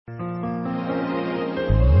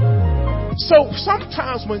So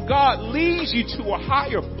sometimes when God leads you to a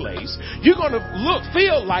higher place, you're going to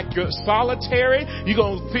feel like you're solitary, you're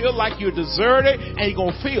going to feel like you're deserted, and you're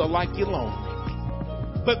going to feel like you're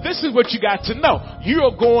lonely. But this is what you got to know.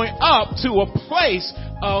 You're going up to a place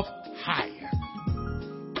of higher.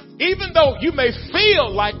 Even though you may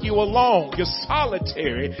feel like you're alone, you're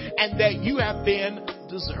solitary, and that you have been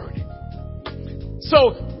deserted.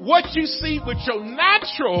 So what you see with your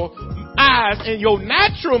natural eyes and your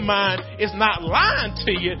natural mind is not lying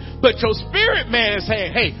to you, but your spirit man is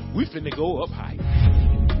saying, hey, we finna go up higher.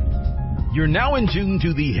 You're now in tune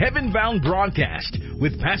to the Heaven Bound broadcast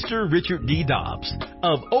with Pastor Richard D. Dobbs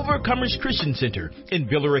of Overcomers Christian Center in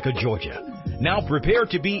Billerica, Georgia. Now prepare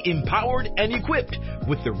to be empowered and equipped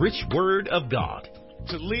with the rich word of God.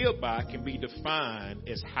 To live by can be defined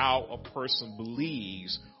as how a person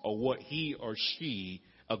believes or what he or she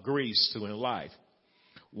agrees to in life.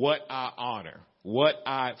 What I honor, what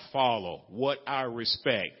I follow, what I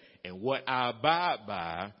respect, and what I abide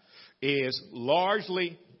by is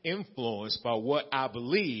largely influenced by what I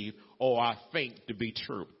believe or I think to be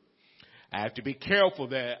true. I have to be careful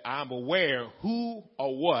that I'm aware who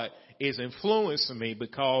or what is influencing me,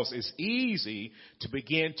 because it's easy to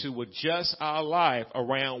begin to adjust our life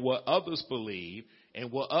around what others believe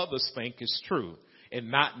and what others think is true, and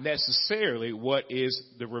not necessarily what is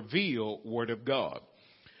the revealed word of God.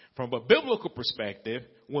 From a biblical perspective,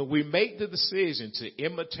 when we make the decision to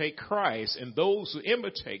imitate Christ, and those who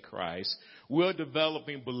imitate Christ, we're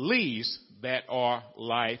developing beliefs that are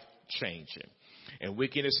life-changing. And we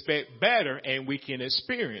can expect better and we can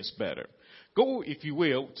experience better. Go, if you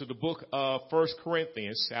will, to the book of 1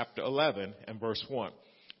 Corinthians chapter 11 and verse 1.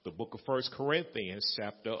 The book of 1 Corinthians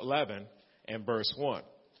chapter 11 and verse 1.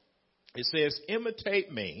 It says,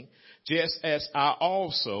 imitate me just as I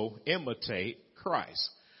also imitate Christ.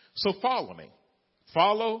 So follow me.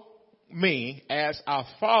 Follow me as I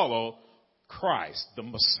follow Christ, the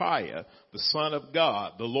Messiah, the Son of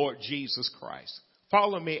God, the Lord Jesus Christ.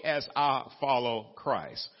 Follow me as I follow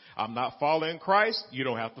Christ. I'm not following Christ. You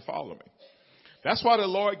don't have to follow me. That's why the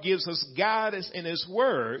Lord gives us guidance in his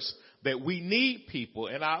words, that we need people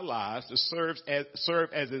in our lives to serve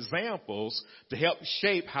as examples to help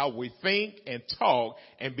shape how we think and talk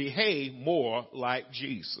and behave more like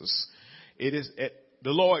Jesus. The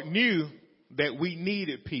Lord knew that we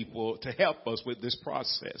needed people to help us with this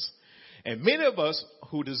process. And many of us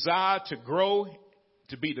who desire to grow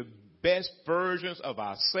to be the best versions of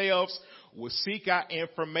ourselves will seek out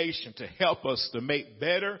information to help us to make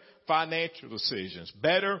better financial decisions,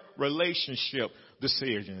 better relationship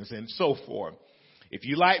decisions, and so forth. If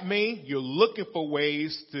you like me, you're looking for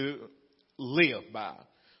ways to live by,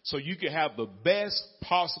 so you can have the best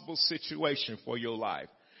possible situation for your life.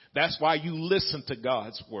 That's why you listen to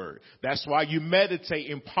God's word. That's why you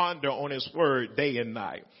meditate and ponder on his word day and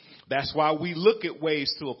night. That's why we look at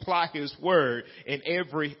ways to apply his word in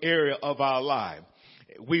every area of our life.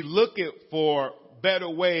 We look for better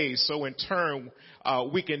ways so in turn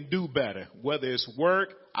we can do better, whether it's work,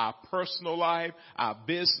 our personal life, our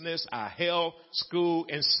business, our health, school,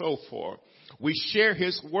 and so forth. We share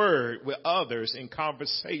his word with others in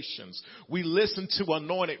conversations. We listen to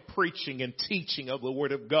anointed preaching and teaching of the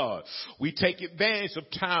word of God. We take advantage of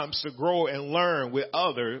times to grow and learn with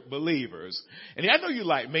other believers. And I know you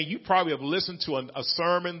like me. You probably have listened to a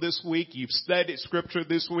sermon this week. You've studied scripture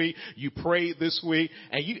this week. You prayed this week.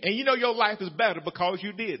 And you know your life is better because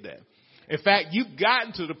you did that. In fact, you've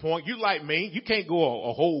gotten to the point, you like me, you can't go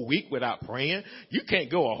a whole week without praying. You can't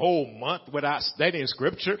go a whole month without studying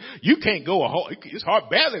scripture. You can't go it's hard,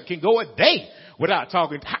 barely can go a day without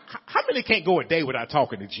talking. How many can't go a day without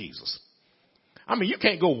talking to Jesus? I mean, you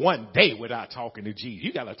can't go one day without talking to Jesus.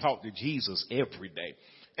 You got to talk to Jesus every day.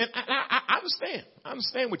 And I understand. I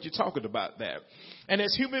understand what you're talking about there. And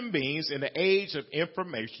as human beings in the age of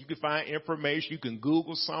information, you can find information. You can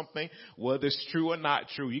Google something, whether it's true or not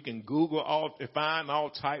true. You can find all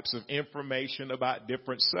types of information about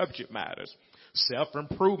different subject matters.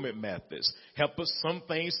 Self-improvement methods help us, some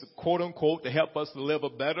things, quote unquote, to help us to live a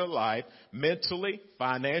better life mentally,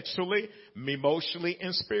 financially, emotionally,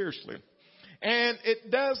 and spiritually. And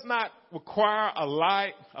it does not require a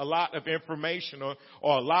lot of information or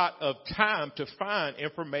a lot of time to find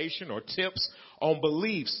information or tips on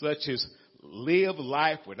beliefs such as live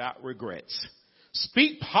life without regrets.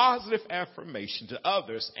 Speak positive affirmation to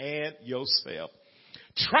others and yourself.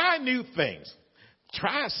 Try new things.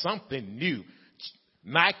 Try something new.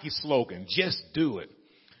 Nike slogan, just do it.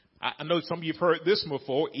 I know some of you have heard this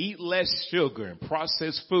before. Eat less sugar and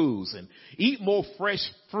processed foods and eat more fresh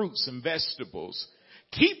fruits and vegetables.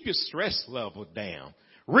 Keep your stress level down.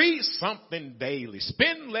 Read something daily.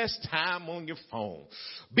 Spend less time on your phone.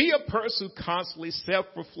 Be a person who constantly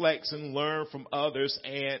self-reflects and learn from others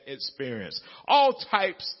and experience. All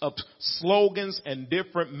types of slogans and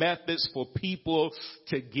different methods for people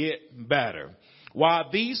to get better.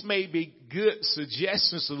 While these may be good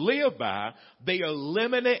suggestions to live by, they are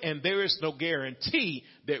limited and there is no guarantee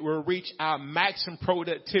that we'll reach our maximum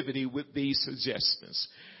productivity with these suggestions.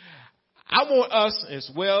 I want us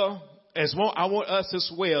as well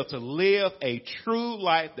to live a true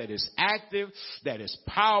life that is active, that is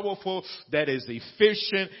powerful, that is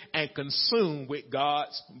efficient, and consumed with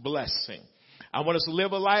God's blessing. I want us to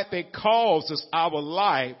live a life that causes our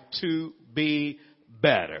life to be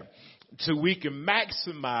better, so we can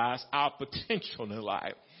maximize our potential in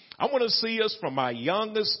life. I want to see us from our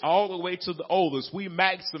youngest all the way to the oldest. We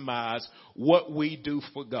maximize what we do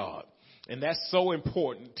for God. And that's so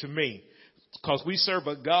important to me. Because we serve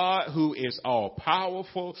a God who is all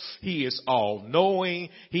powerful. He is all knowing.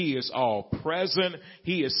 He is all present.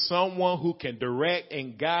 He is someone who can direct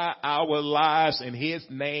and guide our lives. And his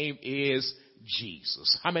name is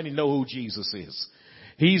Jesus. How many know who Jesus is?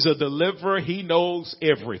 He's a deliverer. He knows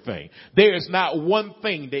everything. There is not one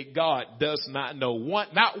thing that God does not know.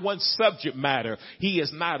 Not one subject matter he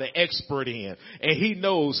is not an expert in. And he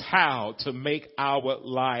knows how to make our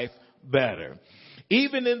life better.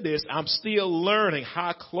 Even in this, I'm still learning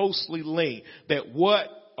how closely linked that what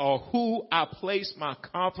or who I place my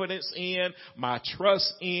confidence in, my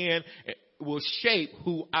trust in, will shape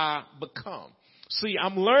who I become. See,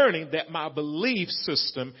 I'm learning that my belief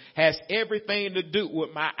system has everything to do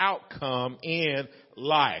with my outcome in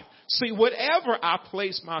life. See, whatever I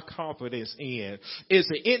place my confidence in is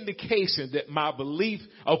an indication that my belief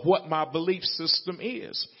of what my belief system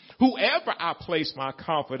is. Whoever I place my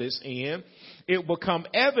confidence in, it will become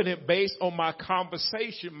evident based on my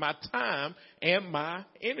conversation, my time, and my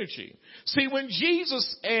energy. See, when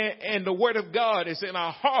Jesus and the Word of God is in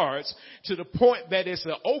our hearts to the point that it's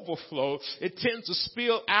an overflow, it tends to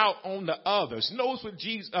spill out on the others. Notice what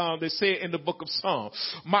Jesus, they said in the book of Psalms,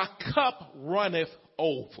 my cup runneth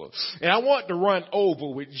over. And I want to run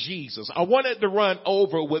over with Jesus. I want it to run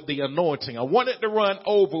over with the anointing. I want it to run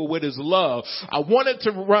over with his love. I want it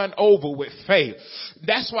to run over with faith.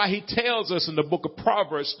 That's why he tells us in the book of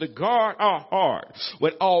Proverbs to guard our heart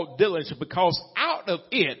with all diligence, because out of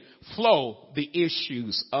it flow the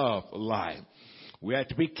issues of life. We have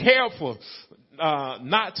to be careful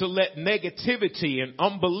not to let negativity and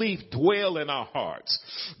unbelief dwell in our hearts.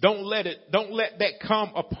 Don't let that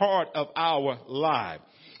come a part of our life.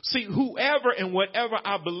 See, whoever and whatever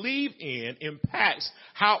I believe in impacts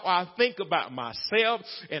how I think about myself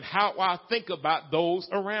and how I think about those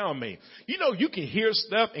around me. You know, you can hear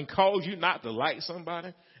stuff and cause you not to like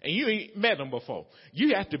somebody, and you ain't met them before.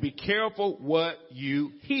 You have to be careful what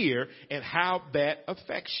you hear and how that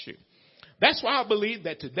affects you. That's why I believe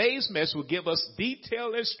that today's message will give us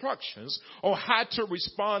detailed instructions on how to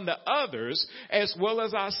respond to others as well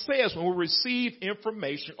as ourselves when we receive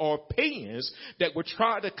information or opinions that will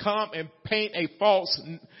try to come and paint a false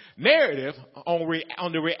narrative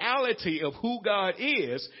on the reality of who God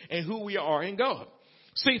is and who we are in God.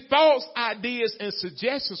 See, false ideas and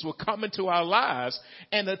suggestions will come into our lives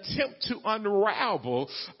and attempt to unravel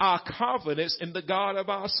our confidence in the God of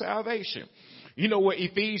our salvation. You know what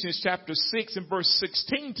Ephesians chapter 6 and verse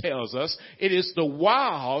 16 tells us? It is the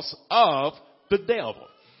wiles of the devil.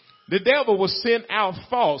 The devil will send out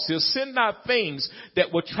false. He'll send out things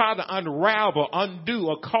that will try to unravel, undo,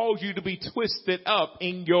 or cause you to be twisted up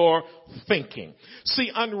in your thinking. See,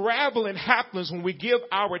 unraveling happens when we give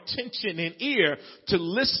our attention and ear to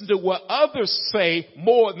listen to what others say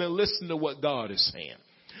more than listen to what God is saying.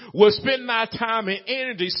 We'll spend our time and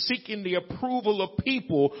energy seeking the approval of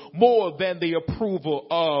people more than the approval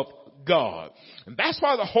of God. And that's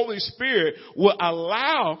why the Holy Spirit will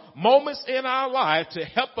allow moments in our life to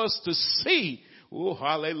help us to see, oh,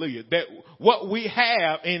 hallelujah, that what we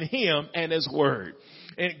have in him and his word.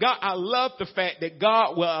 And God, I love the fact that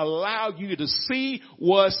God will allow you to see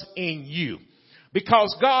what's in you.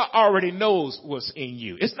 Because God already knows what's in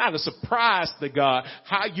you. It's not a surprise to God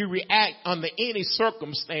how you react under any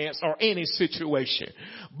circumstance or any situation.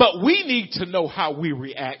 But we need to know how we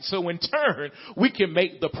react so in turn we can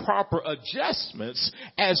make the proper adjustments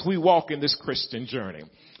as we walk in this Christian journey.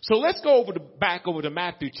 So let's go back over to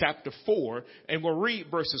Matthew chapter 4 and we'll read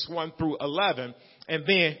verses 1 through 11 and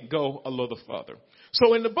then go a little further.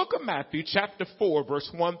 So in the book of Matthew chapter 4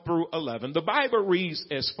 verse 1 through 11, the Bible reads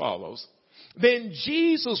as follows. Then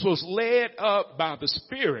Jesus was led up by the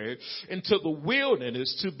Spirit into the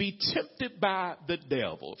wilderness to be tempted by the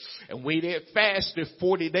devil. And when he had fasted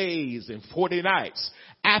 40 days and 40 nights,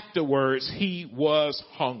 afterwards he was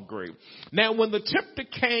hungry. Now when the tempter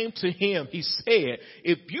came to him, he said,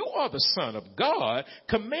 if you are the Son of God,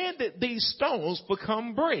 command that these stones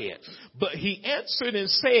become bread. But he answered and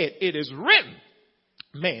said, it is written,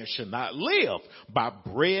 man shall not live by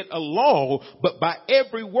bread alone, but by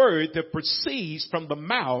every word that proceeds from the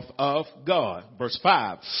mouth of God. Verse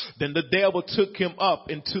 5. Then the devil took him up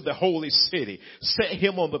into the holy city, set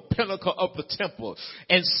him on the pinnacle of the temple,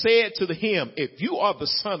 and said to him, if you are the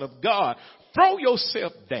Son of God, throw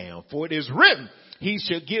yourself down, for it is written, he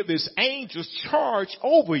shall give his angels charge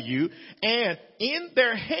over you, and in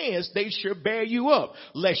their hands they shall bear you up,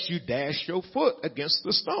 lest you dash your foot against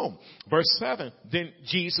the stone. Verse 7, then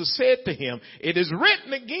Jesus said to him, it is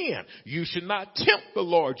written again, you should not tempt the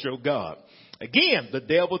Lord your God. Again, the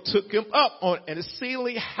devil took him up on an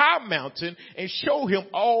exceedingly high mountain and showed him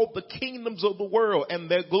all the kingdoms of the world and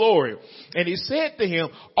their glory. And he said to him,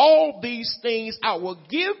 all these things I will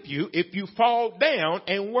give you if you fall down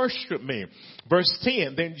and worship me. Verse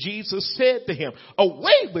 10, then Jesus said to him,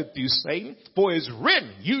 away with you, Satan, for it is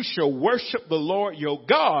written, you shall worship the Lord your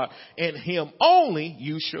God, and him only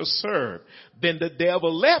you shall serve. Then the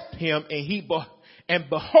devil left him, and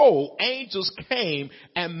behold, angels came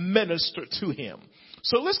and ministered to him.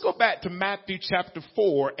 So let's go back to Matthew chapter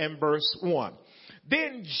 4 and verse 1.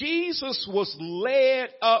 Then Jesus was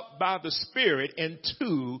led up by the Spirit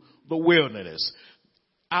into the wilderness.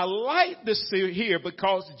 I like this here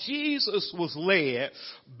because Jesus was led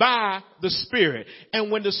by the Spirit. And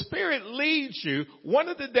when the Spirit leads you, one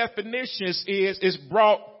of the definitions is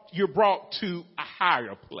you're brought to a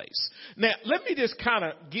higher place. Now, let me just kind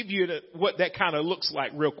of give you what that kind of looks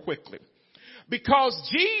like real quickly. Because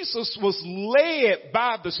Jesus was led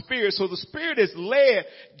by the Spirit, so the Spirit has led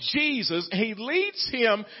Jesus, and he leads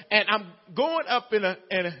him, and I'm going up and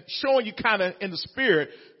showing you kind of in the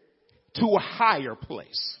Spirit to a higher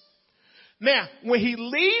place. Now, when he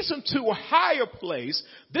leads him to a higher place,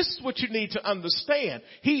 this is what you need to understand.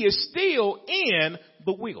 He is still in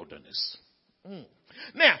the wilderness.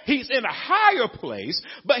 Now, he's in a higher place,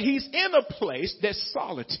 but he's in a place that's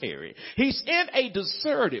solitary. He's in a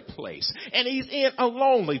deserted place, and he's in a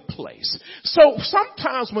lonely place. So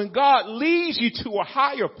sometimes when God leads you to a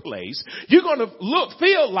higher place, you're going to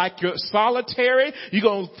feel like you're solitary, you're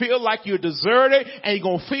going to feel like you're deserted, and you're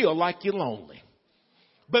going to feel like you're lonely.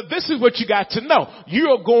 But this is what you got to know.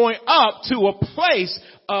 You're going up to a place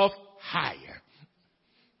of higher.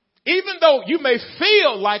 Even though you may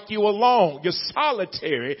feel like you're alone, you're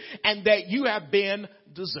solitary, and that you have been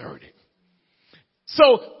deserted.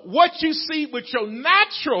 So what you see with your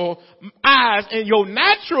natural eyes and your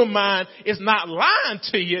natural mind is not lying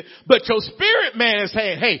to you, but your spirit man is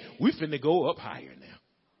saying, hey, we finna go up higher now.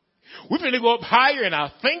 We're finna go up higher in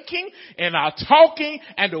our thinking and our talking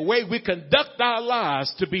and the way we conduct our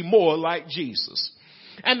lives to be more like Jesus.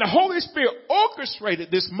 And the Holy Spirit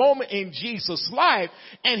orchestrated this moment in Jesus' life,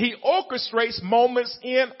 and he orchestrates moments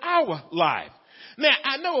in our life. Now,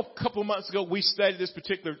 I know a couple of months ago we studied this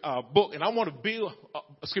particular book, and I want to build,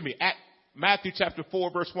 at Matthew chapter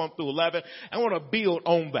 4, verse 1 through 11. I want to build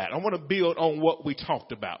on that. I want to build on what we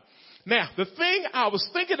talked about. Now, the thing I was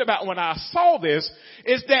thinking about when I saw this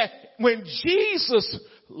is that when Jesus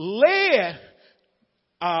was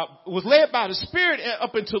led by the Spirit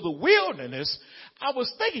up into the wilderness, I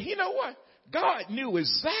was thinking, you know what? God knew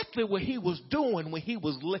exactly what he was doing when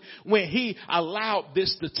he allowed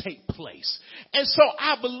this to take place. And so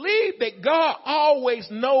I believe that God always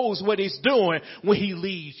knows what he's doing when he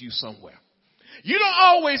leads you somewhere. You don't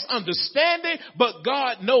always understand it, but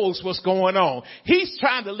God knows what's going on. He's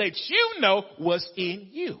trying to let you know what's in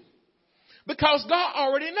you. Because God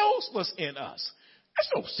already knows what's in us. That's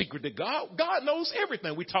no secret to God. God knows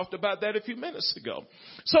everything. We talked about that a few minutes ago.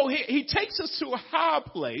 So he takes us to a higher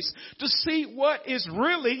place to see what is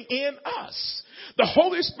really in us. The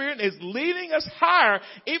Holy Spirit is leading us higher,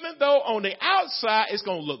 even though on the outside it's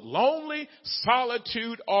going to look lonely,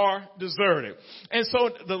 solitude, or deserted. And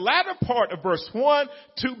so the latter part of verse 1,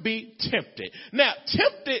 to be tempted. Now,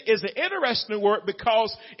 tempted is an interesting word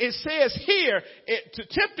because it says here, to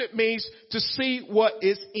tempted means to see what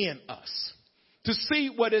is in us. To see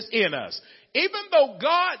what is in us. Even though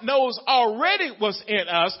God knows already what's in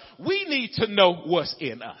us, we need to know what's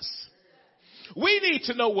in us. We need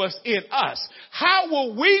to know what's in us. How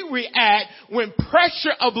will we react when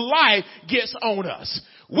pressure of life gets on us?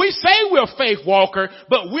 We say we're a faith walker,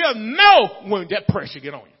 but we'll know when that pressure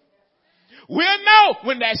get on you. We'll know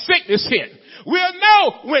when that sickness hit. We'll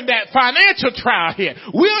know when that financial trial hit.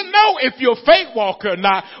 We'll know if you're a faith walker or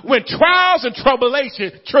not when trials and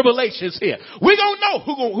tribulations hit. We're going to know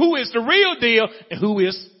who is the real deal and who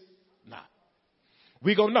is not.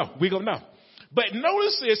 We're going to know. But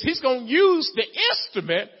notice this, he's going to use the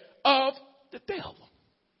instrument of the devil.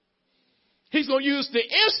 He's going to use the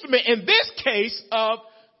instrument in this case of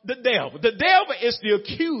the devil. The devil is the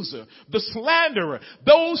accuser, the slanderer,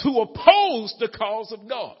 those who oppose the cause of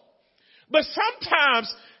God. But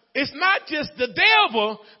sometimes it's not just the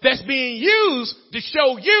devil that's being used to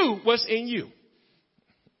show you what's in you.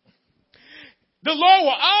 The Lord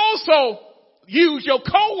will also use your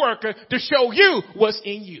coworker to show you what's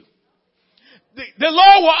in you. The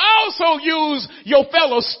Lord will also use your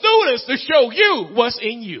fellow students to show you what's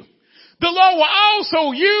in you. The Lord will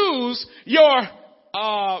also use your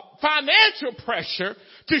financial pressure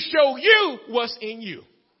to show you what's in you.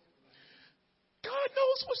 God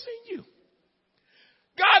knows what's in you.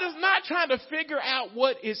 God is not trying to figure out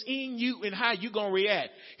what is in you and how you're going to react.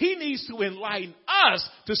 He needs to enlighten us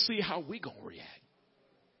to see how we're going to react.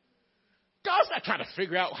 God's not trying to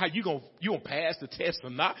figure out how you're going to pass the test or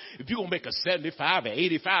not. If you're going to make a 75 or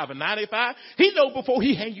 85 or 95, he knows before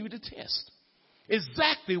he hand you the test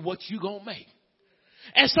exactly what you're going to make.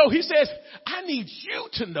 And so he says, I need you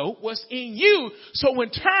to know what's in you so in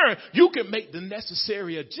turn you can make the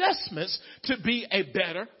necessary adjustments to be a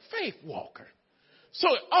better faith walker. So,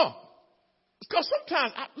 because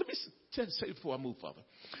sometimes, let me say before I move further.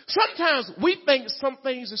 Sometimes we think some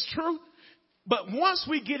things is true, but once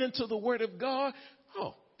we get into the Word of God,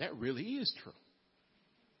 that really is true.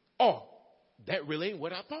 Oh, that really ain't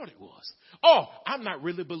what I thought it was. Oh, I'm not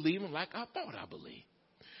really believing like I thought I believed.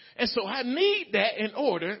 And so I need that in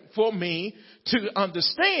order for me to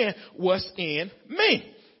understand what's in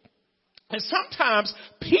me. And sometimes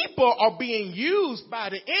people are being used by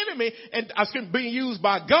the enemy and being used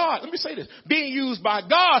by God. Let me say this. Being used by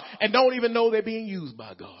God and don't even know they're being used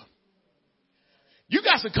by God. You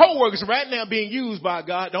got some coworkers right now being used by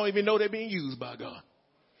God, don't even know they're being used by God.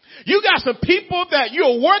 You got some people that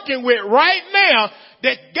you're working with right now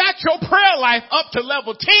that got your prayer life up to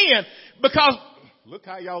level 10 because look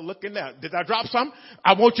how y'all looking now. Did I drop something?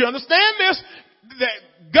 I want you to understand this.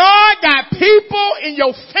 That God got people in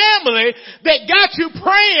your family that got you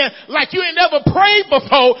praying like you ain't never prayed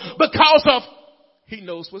before because of he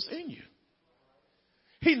knows what's in you.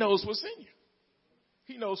 He knows what's in you.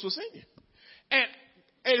 He knows what's in you. And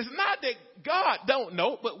it's not that God don't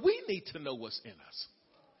know, but we need to know what's in us.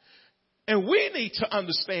 And we need to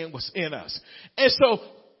understand what's in us. And so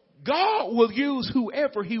God will use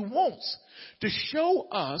whoever he wants to show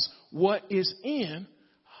us what is in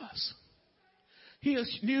us. He'll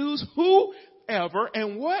use whoever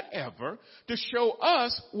and whatever to show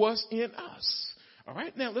us what's in us. All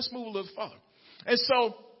right, now let's move a little further. And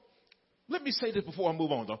so let me say this before I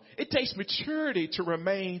move on, though. It takes maturity to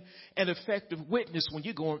remain an effective witness when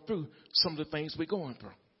you're going through some of the things we're going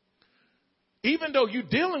through. Even though you're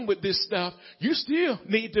dealing with this stuff, you still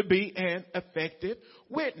need to be an effective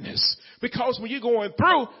witness. Because when you're going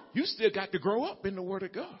through, you still got to grow up in the Word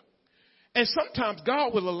of God. And sometimes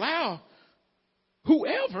God will allow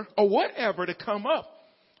whoever or whatever to come up,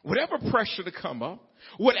 whatever pressure to come up,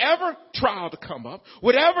 whatever trial to come up,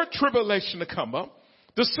 whatever tribulation to come up,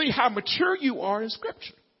 to see how mature you are in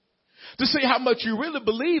Scripture. To see how much you really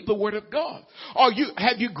believe the Word of God.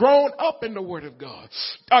 Have you grown up in the Word of God?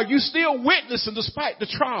 Are you still witnessing despite the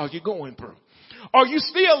trials you're going through? Are you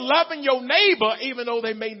still loving your neighbor even though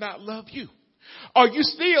they may not love you? Are you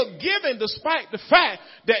still giving despite the fact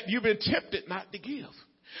that you've been tempted not to give?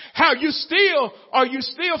 Are you still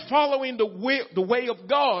following the way of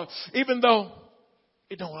God even though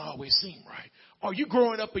it don't always seem right? Are you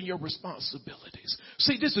growing up in your responsibilities?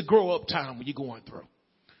 See, this is grow up time when you're going through.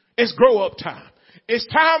 It's grow up time. It's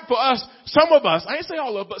time for us, some of us, I ain't say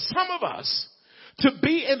all of us, but some of us to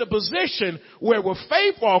be in a position where we're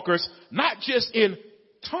faith walkers, not just in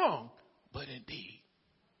tongue, but in deed.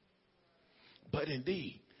 But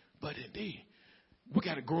indeed. We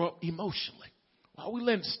got to grow up emotionally. Why are we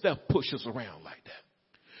letting stuff push us around like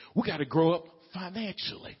that? We got to grow up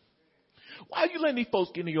financially. Why are you letting these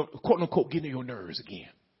folks get in your, quote unquote, get in your nerves again?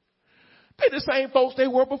 They the same folks they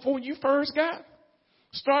were before you first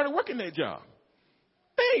started working that job.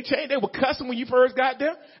 They ain't changed. They were cussing when you first got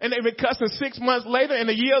there, and they've been cussing 6 months later and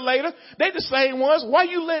a year later. They the same ones. Why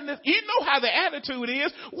you letting it, you know how the attitude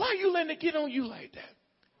is. Why are you letting it get on you like that?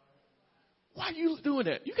 Why are you doing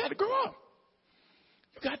that? You got to grow up.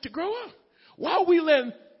 You got to grow up. Why are we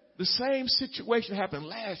letting the same situation happen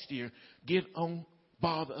last year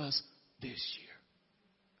bother us this year?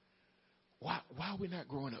 are we not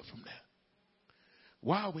growing up from that?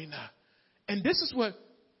 Why are we not? And this is what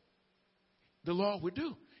the Lord would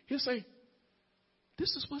do. He'll say,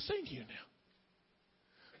 this is what's in you now.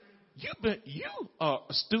 You are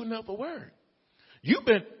a student of the word. You've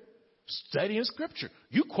been studying scripture.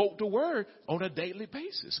 You quote the word on a daily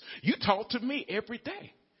basis. You talk to me every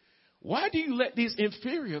day. Why do you let these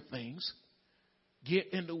inferior things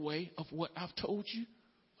get in the way of what I've told you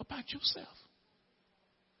about yourself?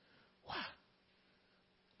 Why?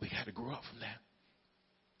 We got to grow up from that.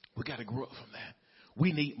 We got to grow up from that.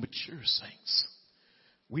 We need mature saints.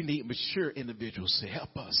 We need mature individuals to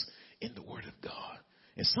help us in the word of God.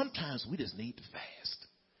 And sometimes we just need to fast.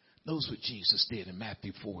 Knows what Jesus did in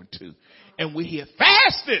Matthew 4:2. And we had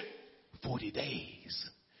fasted 40 days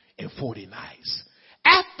and 40 nights.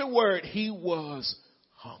 Afterward, he was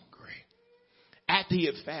hungry. After he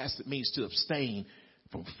had fasted means to abstain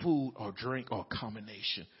from food or drink or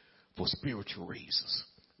combination for spiritual reasons.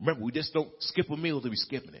 Remember, we just don't skip a meal to be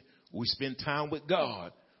skipping it. We spend time with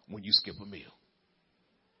God when you skip a meal.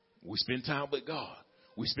 We spend time with God.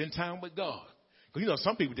 We spend time with God. Because, you know,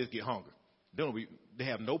 some people just get hungry. They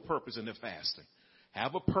have no purpose in their fasting.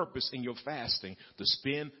 Have a purpose in your fasting to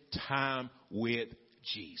spend time with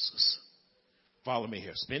Jesus. Follow me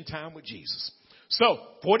here. Spend time with Jesus. So,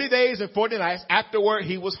 40 days and 40 nights afterward,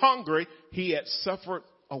 he was hungry. He had suffered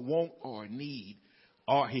a want or a need,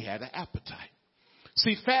 or he had an appetite.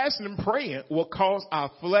 See, fasting and praying will cause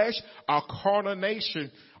our flesh, our carnal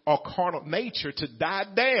nature to die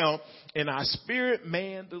down and our spirit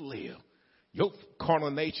man to live. Your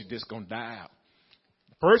carnal nature just going to die out.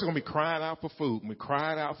 First, it's going to be crying out for food, and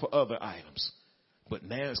crying out for other items. But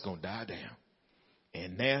now it's going to die down.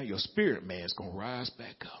 And now your spirit man is going to rise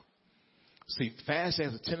back up. See, fast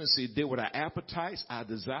has a tendency to deal with our appetites, our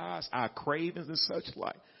desires, our cravings, and such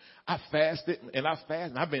like. I fasted, and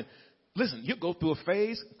I've been, listen, you go through a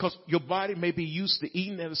phase because your body may be used to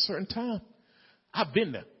eating at a certain time. I've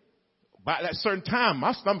been there. By that certain time,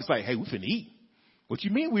 my stomach's like, hey, we finna eat. What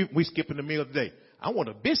you mean we skipping the meal today? I want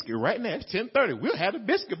a biscuit right now. It's 10:30. We'll have a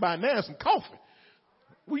biscuit by now and some coffee.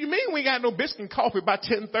 What do you mean we ain't got no biscuit and coffee by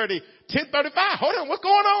 10:30, 10:35? Hold on, what's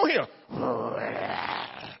going on here?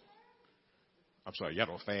 I'm sorry, y'all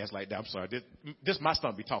don't fast like that. I'm sorry. This my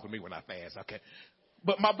stomach be talking to me when I fast, okay?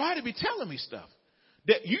 But my body be telling me stuff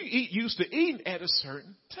that you used to eating at a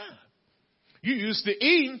certain time. You used to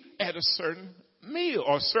eating at a certain meal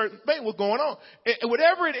or a certain thing was going on. And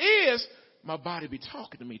whatever it is, my body be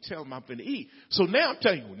talking to me, telling me I'm going to eat. So now I'm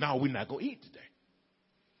telling you, no, we're not going to eat today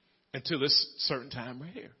until this certain time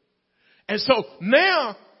right here. And so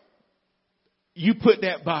now you put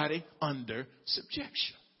that body under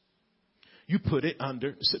subjection. You put it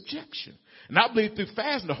under subjection. And I believe through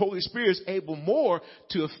fasting, the Holy Spirit is able more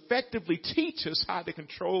to effectively teach us how to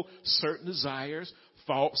control certain desires,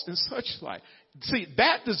 thoughts, and such like. See,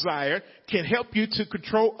 that desire can help you to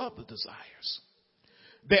control other desires.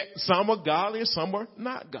 That some are godly and some are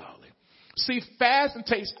not godly. See, fasting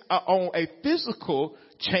takes on a physical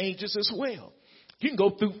changes as well. You can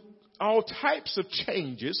go through all types of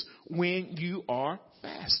changes when you are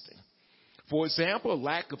fasting. For example, a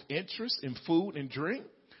lack of interest in food and drink,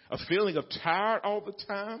 a feeling of tired all the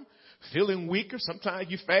time, feeling weaker. Sometimes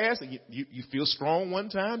you fast and you feel strong one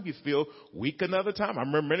time, you feel weak another time. I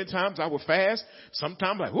remember many times I would fast.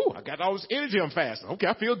 Sometimes like, ooh, I got all this energy I'm fasting. Okay,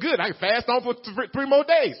 I feel good. I can fast on for 3 more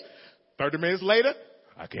days. 30 minutes later,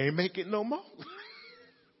 I can't make it no more.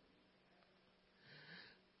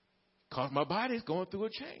 Because my body's going through a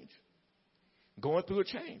change. Going through a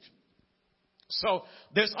change. So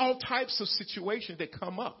there's all types of situations that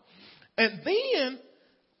come up. And then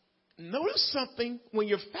notice something when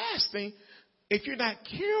you're fasting. If you're not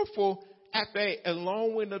careful, after a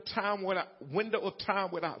long window of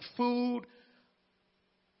time without food,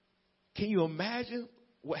 can you imagine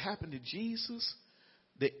what happened to Jesus?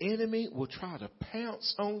 The enemy will try to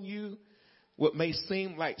pounce on you what may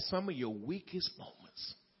seem like some of your weakest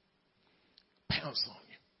moments. Pounce on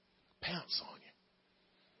you. Pounce on you.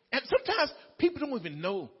 And sometimes people don't even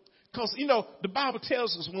know. Because, you know, the Bible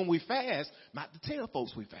tells us when we fast, not to tell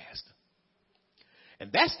folks we fast.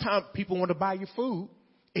 And that's time people want to buy you food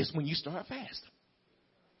is when you start fasting.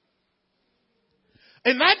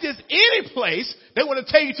 And not just any place. They want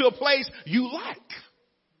to take you to a place you like.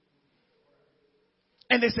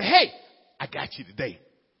 And they say, hey, I got you today.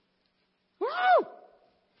 Woo!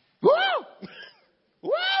 Woo!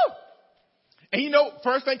 Woo! And you know,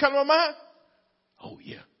 first thing comes to my mind, oh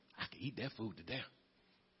yeah, I can eat that food today.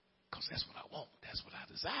 Because that's what I want. That's what I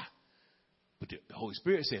desire. But the Holy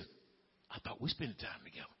Spirit says, I thought we spending time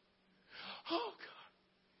together. Oh,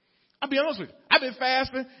 I'll be honest with you. I've been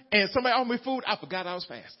fasting and somebody offered me food. I forgot I was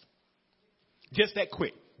fasting. Just that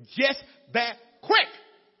quick. Just that quick.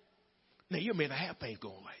 Now, you may not have things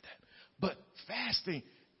going like that. But fasting,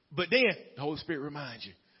 but then the Holy Spirit reminds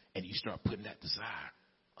you and you start putting that desire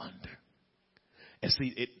under. And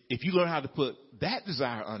see, if you learn how to put that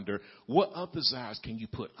desire under, what other desires can you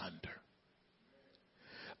put under?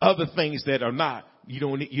 Other things that are not, you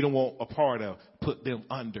don't want a part of, put them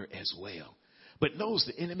under as well. But notice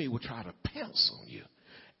the enemy will try to pounce on you.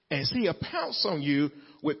 And see, he'll pounce on you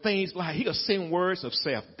with things like he'll send words of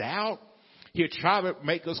self-doubt. He'll try to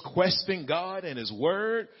make us question God and his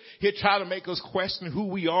word. He'll try to make us question who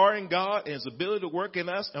we are in God and his ability to work in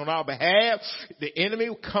us on our behalf. The enemy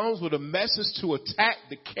comes with a message to attack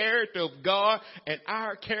the character of God and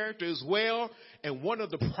our character as well. And one of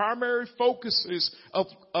the primary focuses of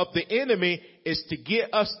the enemy is to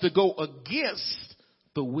get us to go against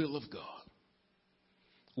the will of God.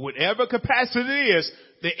 Whatever capacity it is,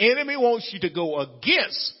 the enemy wants you to go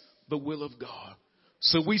against the will of God.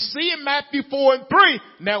 So we see in Matthew 4 and 3,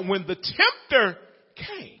 now when the tempter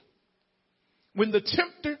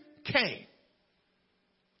came.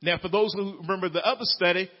 Now for those who remember the other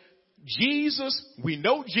study, we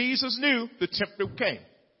know Jesus knew the tempter came.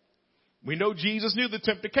 We know Jesus knew the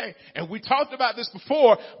tempter came. And we talked about this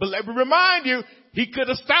before, but let me remind you, he could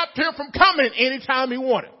have stopped him from coming anytime he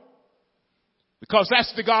wanted. Because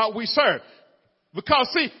that's the God we serve. Because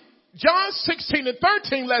see, John 16 and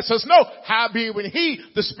 13 lets us know, howbeit when he,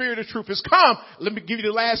 the Spirit of truth, has come, let me give you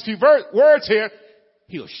the last few words here,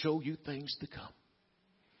 he'll show you things to come.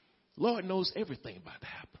 Lord knows everything about to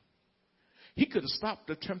happen. He could have stopped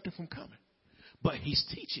the tempter from coming, but he's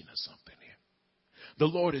teaching us something here. The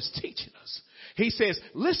Lord is teaching us. He says,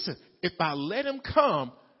 listen, if I let him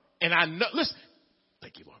come, and I know, listen,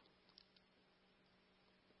 thank you, Lord.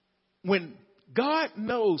 When God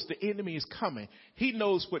knows the enemy is coming, he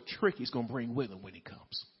knows what trick he's going to bring with him when he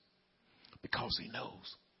comes. Because he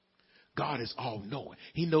knows. God is all knowing.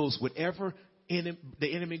 He knows whatever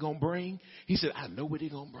the enemy going to bring. He said, I know what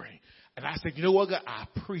he's going to bring. And I said, you know what, God, I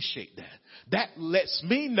appreciate that. That lets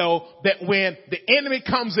me know that when the enemy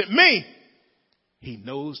comes at me, he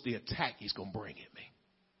knows the attack he's going to bring at me.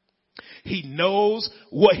 He knows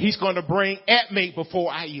what he's going to bring at me before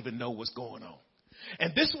I even know what's going on.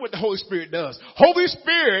 And this is what the Holy Spirit does. Holy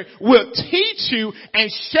Spirit will teach you and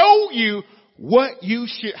show you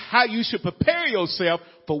how you should prepare yourself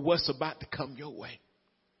for what's about to come your way.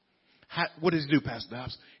 What does he do, Pastor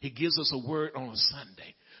Dobbs? He gives us a word on a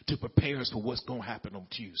Sunday to prepare us for what's going to happen on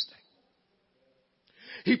Tuesday.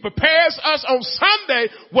 He prepares us on Sunday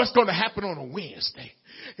what's going to happen on a Wednesday.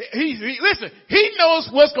 Listen, he knows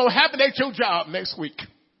what's going to happen at your job next week.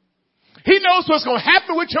 He knows what's going to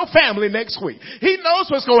happen with your family next week. He knows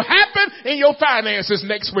what's going to happen in your finances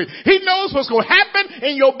next week. He knows what's going to happen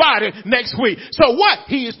in your body next week. So what?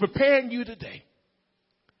 He is preparing you today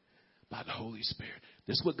by the Holy Spirit.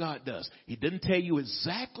 This is what God does. He didn't tell you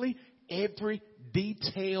exactly every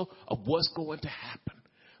detail of what's going to happen.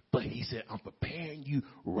 But he said, I'm preparing you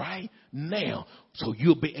right now so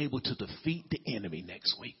you'll be able to defeat the enemy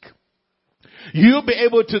next week. You'll be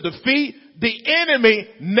able to defeat the enemy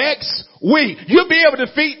next week. You'll be able to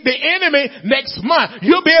defeat the enemy next month.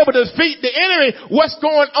 You'll be able to defeat the enemy. What's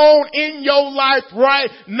going on in your life right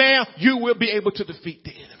now, you will be able to defeat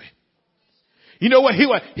the enemy. You know what?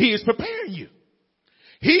 He is preparing you.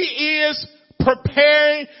 He is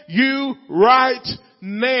preparing you right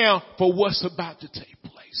now for what's about to take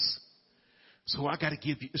place. So I got to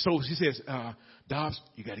give you, so she says, Dobbs,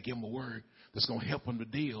 you got to give them a word that's going to help them to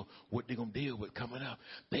deal what they're going to deal with coming up.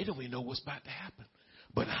 They don't even know what's about to happen.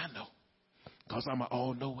 But I know, because I'm an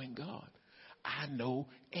all-knowing God. I know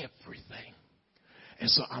everything. And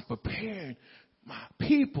so I'm preparing my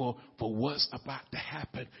people for what's about to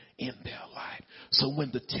happen in their life. So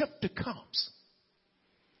when the tempter comes,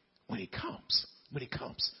 when he comes,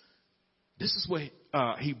 this is what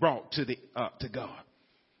he brought to God.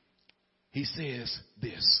 He says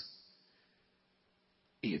this: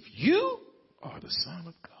 if you are the Son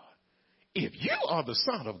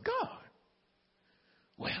of God,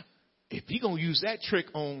 well, if he's going to use that trick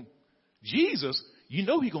on Jesus, you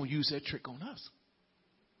know he's going to use that trick on us.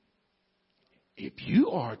 If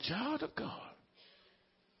you are a child of God,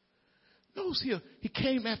 notice here, he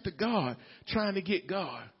came after God, trying to get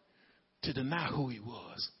God to deny who he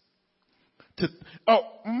was.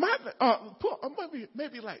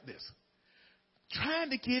 Maybe like this. Trying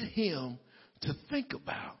to get him to think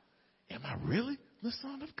about, am I really the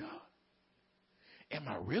Son of God? Am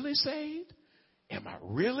I really saved? Am I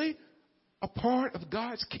really a part of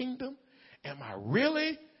God's kingdom? Am I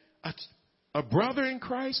really a brother in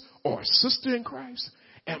Christ or a sister in Christ?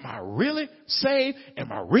 Am I really saved?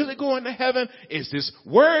 Am I really going to heaven? Is this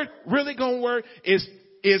word really going to work? Is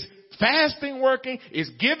fasting working? Is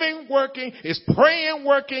giving working? Is praying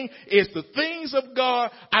working? Is the things of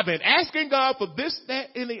God? I've been asking God for this, that,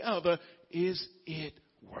 and the other. Is it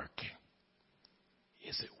working?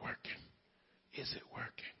 Is it working? Is it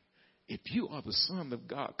working? If you are the Son of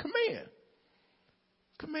God, command.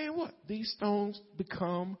 Command what? These stones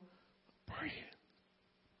become bread.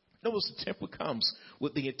 Notice the temple comes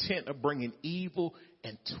with the intent of bringing evil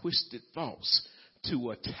and twisted thoughts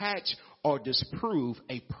to attach or disprove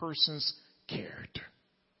a person's character.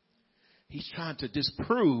 He's trying to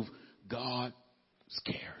disprove God's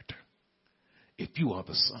character. If you are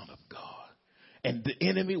the Son of God. And the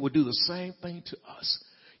enemy will do the same thing to us.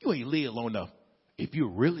 You ain't live long enough. If you're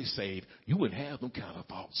really saved, you wouldn't have them kind of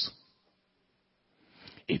thoughts.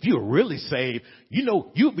 If you're really saved, you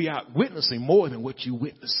know, you'll be out witnessing more than what you're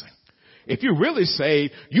witnessing. If you're really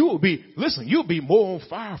saved, you'll be more on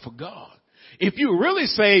fire for God. If you're really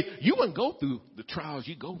saved, you wouldn't go through the trials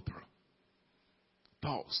you go through.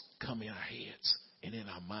 Thoughts come in our heads and in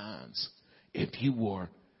our minds. If you were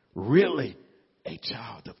really a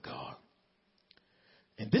child of God.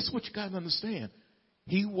 And this is what you got to understand.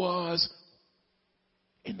 He was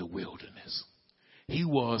in the wilderness. He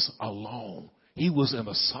was alone. He was in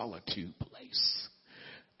a solitude place.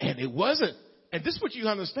 And it wasn't, and this is what you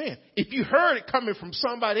understand. If you heard it coming from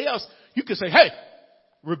somebody else, you could say, hey,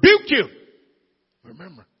 rebuke you.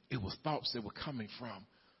 Remember, it was thoughts that were coming from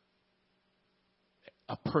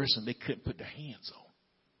a person they couldn't put their hands on.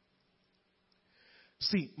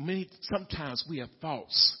 See, sometimes we have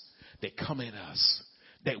thoughts that come at us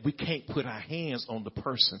that we can't put our hands on the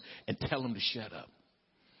person and tell them to shut up.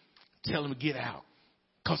 Tell them to get out.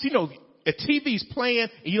 Because, you know, if TV's playing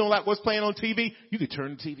and you don't like what's playing on TV, you can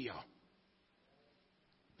turn the TV off.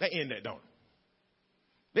 That ends that, don't it?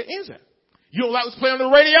 That ends that. You don't like what's playing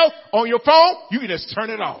on the radio, on your phone, you can just turn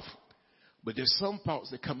it off. But there's some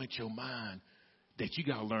thoughts that come into your mind that you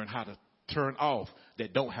got to learn how to turn off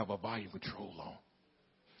that don't have a volume control on.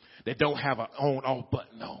 That don't have an on-off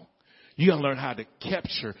button on. You got to learn how to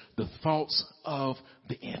capture the thoughts of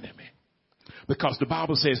the enemy. Because the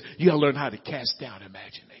Bible says you got to learn how to cast down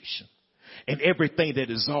imagination and everything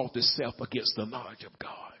that exalts itself against the knowledge of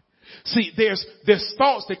God. See, there's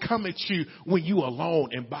thoughts that come at you when you alone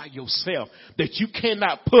and by yourself that you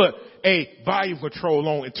cannot put a volume control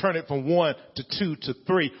on and turn it from 1 to 2 to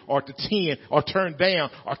 3 or to 10 or turn down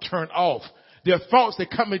or turn off. There are thoughts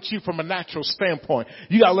that come at you from a natural standpoint.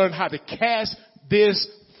 You got to learn how to cast this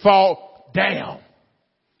thought down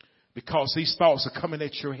because these thoughts are coming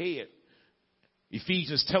at your head.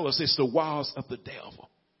 Ephesians tell us it's the wiles of the devil.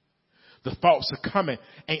 The thoughts are coming.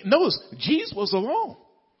 And notice, Jesus was alone.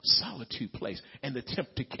 Solitude place. And the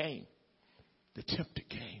tempter came. The tempter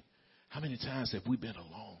came. How many times have we been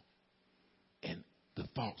alone? And the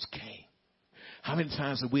thoughts came. How many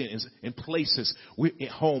times have we in places, we're at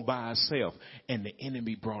home by ourselves, and the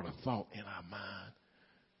enemy brought a thought in our mind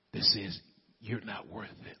that says, you're not worth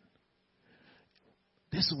it.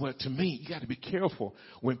 This is what, to me, you got to be careful.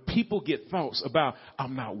 When people get thoughts about,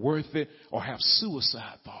 I'm not worth it, or have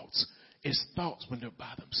suicide thoughts, it's thoughts when they're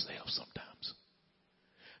by themselves sometimes.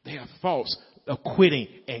 They have thoughts of quitting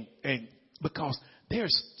and because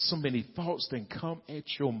there's so many thoughts that come at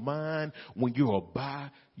your mind when you are by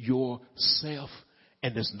yourself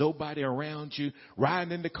and there's nobody around you,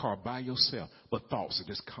 riding in the car by yourself, but thoughts are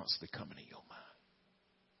just constantly coming in your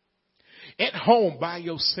mind. At home by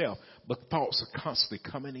yourself, but thoughts are constantly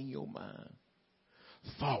coming in your mind.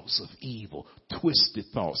 Thoughts of evil, twisted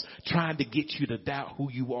thoughts, trying to get you to doubt who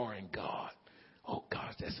you are in God. Oh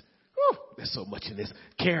God, there's so much in this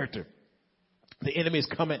character. The enemy is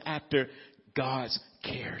coming after God's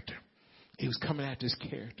character. He was coming after his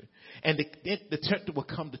character. And the tempter will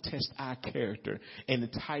come to test our character and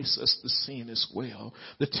entice us to sin as well.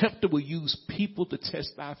 The tempter will use people to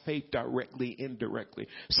test our faith directly, indirectly.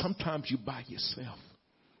 Sometimes you by yourself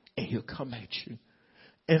and he'll come at you.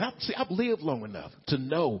 And I've lived long enough to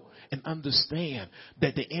know and understand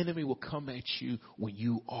that the enemy will come at you when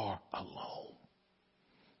you are alone.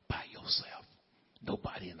 By yourself.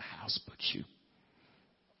 Nobody in the house but you.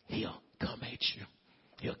 He'll come at you.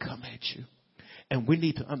 He'll come at you. And we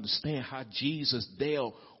need to understand how Jesus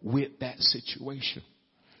dealt with that situation.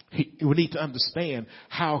 We need to understand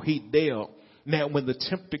how he dealt. Now, when the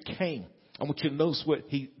tempter came, I want you to notice what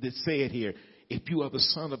he said here. If you are the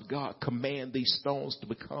Son of God, command these stones to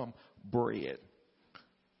become bread.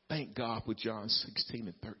 Thank God for John 16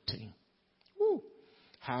 and 13. Woo.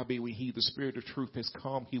 Howbeit when he, the Spirit of truth, has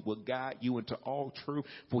come, he will guide you into all truth.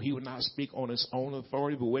 For he will not speak on his own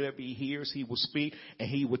authority, but whatever he hears, he will speak, and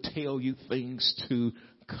he will tell you things to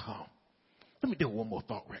come. Let me do one more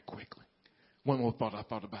thought right quickly. One more thought I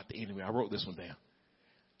thought about the enemy. I wrote this one down.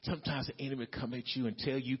 Sometimes the enemy come at you and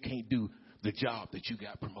tell you can't do the job that you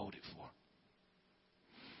got promoted for.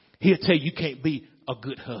 He'll tell you can't be a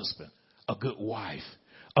good husband, a good wife,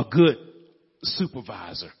 a good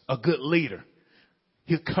supervisor, a good leader.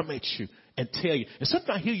 He'll come at you and tell you. And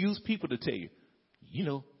sometimes he'll use people to tell you, you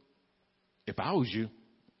know, if I was you,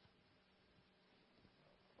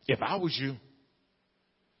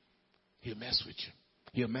 he'll mess with you.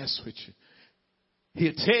 He'll mess with you.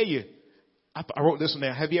 He'll tell you. I wrote this one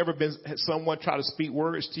down. Have you ever had someone try to speak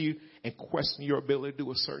words to you and question your ability to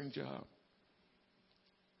do a certain job?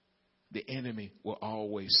 The enemy will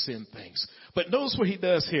always send things. But notice what he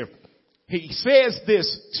does here. He says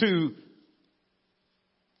this to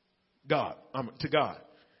God.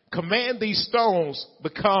 Command these stones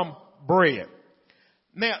become bread.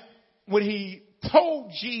 Now, when he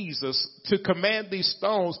told Jesus to command these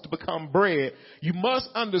stones to become bread, you must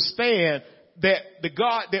understand that the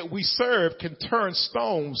God that we serve can turn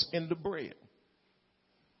stones into bread.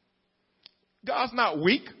 God's not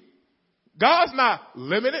weak. God's not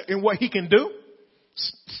limited in what he can do.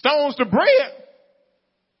 Stones to bread.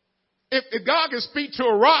 If God can speak to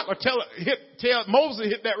a rock or tell Moses to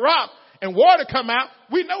hit that rock and water come out,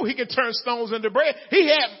 we know he can turn stones into bread. He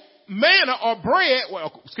had manna or bread.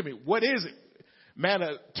 Well, excuse me, what is it?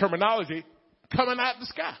 Manna terminology coming out the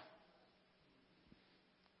sky.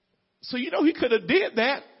 So you know he could have did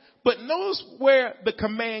that, but notice where the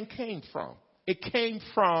command came from. It came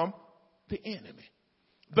from the enemy,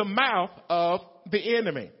 the mouth of the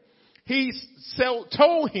enemy. He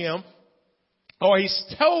told him,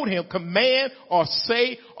 command or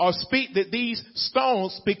say or speak that these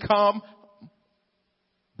stones become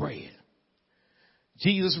bread.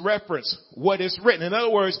 Jesus referenced what is written. In other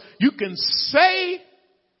words, you can say,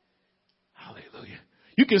 hallelujah,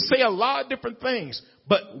 you can say a lot of different things,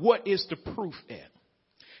 but what is the proof at?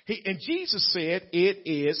 And Jesus said, it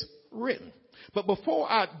is written. But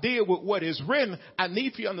before I deal with what is written, I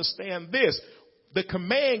need for you to understand this. The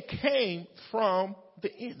command came from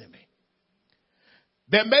the enemy.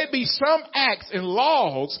 There may be some acts and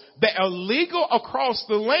laws that are legal across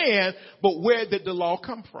the land, but where did the law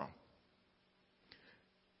come from?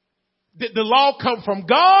 Did the law come from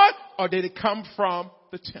God or did it come from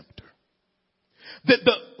the tempter?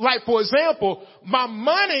 Like, for example, my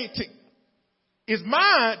money is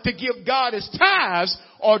mine to give God his tithes,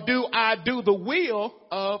 or do I do the will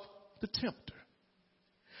of the tempter?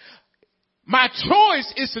 My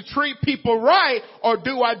choice is to treat people right, or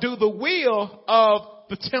do I do the will of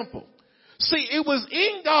the temple? See, it was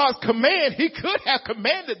in God's command. He could have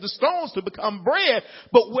commanded the stones to become bread,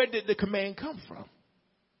 but where did the command come from?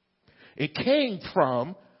 It came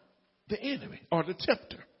from the enemy or the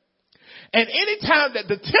tempter. And anytime that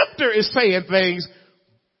the tempter is saying things,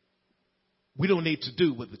 we don't need to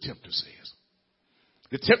do what the tempter says.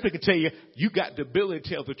 The tempter can tell you, you got the ability to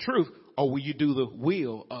tell the truth, or will you do the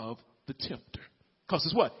will of the tempter? Because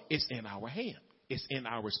it's what? It's in our hand. It's in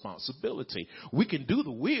our responsibility. We can do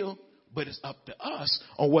the will, but it's up to us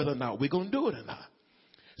on whether or not we're going to do it or not.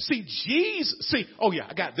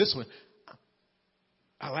 I got this one.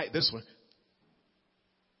 I like this one.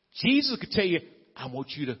 Jesus could tell you, I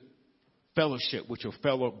want you to fellowship with your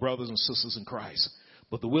fellow brothers and sisters in Christ.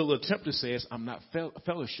 But the will of the tempter says, I'm not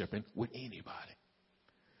fellowshipping with anybody.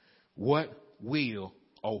 What will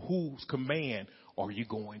or whose command are you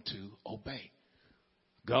going to obey?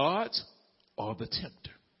 God's or the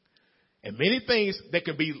tempter? And many things that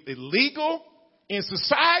can be illegal in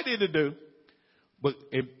society to do, but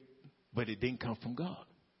it didn't come from God.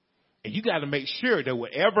 And you got to make sure that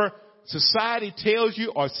whatever society tells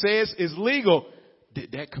you or says is legal,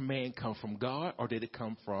 did that command come from God or did it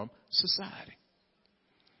come from society?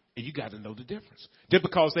 And you got to know the difference. Just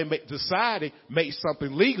because society makes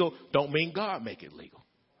something legal don't mean God make it legal.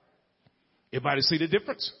 Everybody see the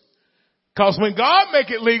difference? Because when God make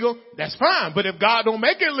it legal, that's fine. But if God don't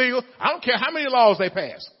make it legal, I don't care how many laws they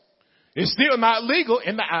pass. It's still not legal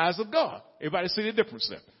in the eyes of God. Everybody see the difference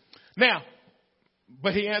there? Now,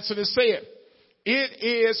 but he answered and said, it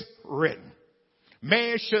is written,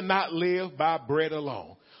 man should not live by bread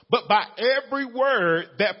alone, but by every word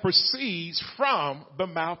that proceeds from the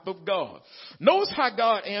mouth of God. Notice how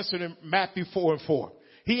God answered in Matthew 4:4.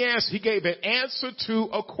 He gave an answer to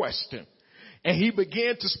a question. And he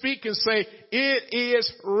began to speak and say, it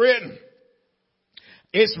is written.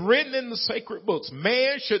 It's written in the sacred books.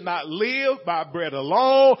 Man should not live by bread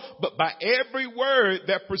alone, but by every word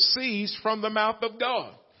that proceeds from the mouth of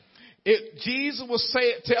God. Jesus was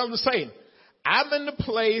telling the Satan, I'm in the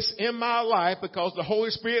place in my life because the Holy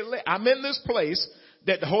Spirit, I'm in this place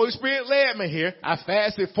that the Holy Spirit led me here. I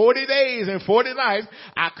fasted 40 days and 40 nights.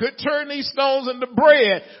 I could turn these stones into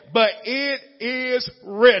bread, but it is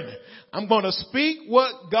written. I'm going to speak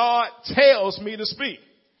what God tells me to speak.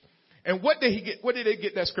 And what did they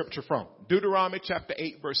get that scripture from? Deuteronomy chapter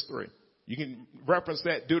 8 verse 3. You can reference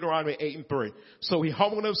that, Deuteronomy 8 and 3. So he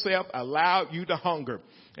humbled himself, allowed you to hunger,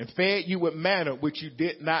 and fed you with manna which you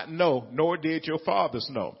did not know, nor did your fathers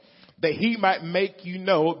know, that he might make you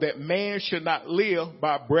know that man should not live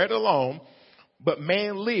by bread alone, but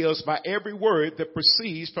man lives by every word that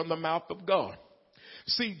proceeds from the mouth of God.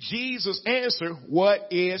 See, Jesus answered what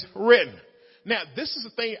is written. Now, this is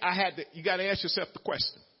the thing you got to ask yourself the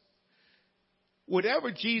question.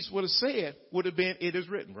 Whatever Jesus would have said would have been, it is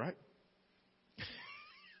written, right?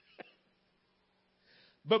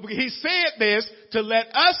 But he said this to let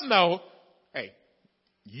us know, hey,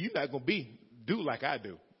 you're not going to do like I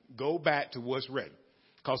do. Go back to what's written.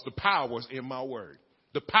 Because the power is in my word.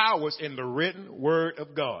 The power is in the written word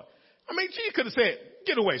of God. I mean, Jesus could have said,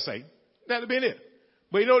 get away, Satan. That would have been it.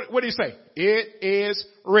 But you know what did he say? It is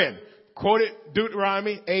written. Quoted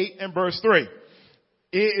Deuteronomy 8 and verse 3.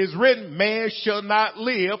 It is written, man shall not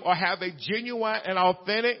live or have a genuine and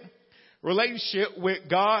authentic relationship with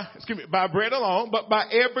God, by bread alone, but by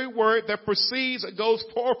every word that proceeds or goes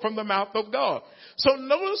forth from the mouth of God. So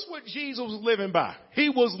notice what Jesus was living by. He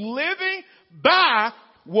was living by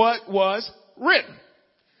what was written.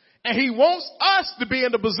 And he wants us to be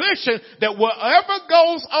in the position that whatever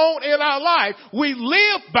goes on in our life, we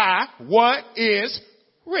live by what is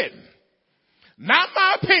written. Not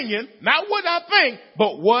my opinion, not what I think,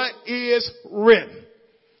 but what is written.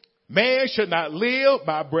 Man should not live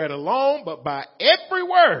by bread alone, but by every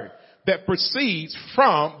word that proceeds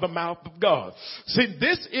from the mouth of God. See,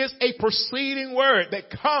 this is a proceeding word that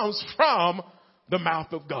comes from the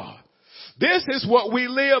mouth of God. This is what we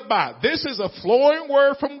live by. This is a flowing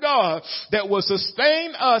word from God that will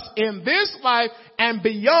sustain us in this life and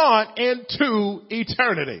beyond into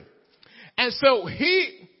eternity. And so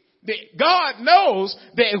God knows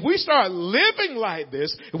that if we start living like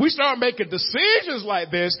this, if we start making decisions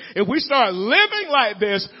like this, if we start living like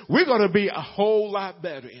this, we're going to be a whole lot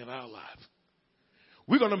better in our life.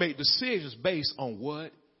 We're going to make decisions based on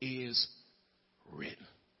what is written.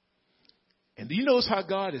 And do you notice how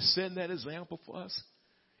God is setting that example for us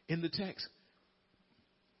in the text?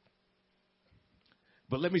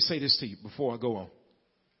 But let me say this to you before I go on.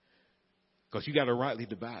 Because you got to rightly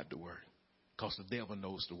divide the word. Because the devil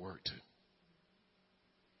knows the word too.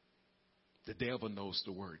 The devil knows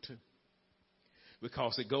the word too.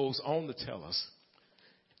 Because it goes on to tell us.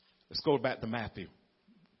 Let's go back to Matthew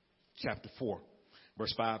chapter 4,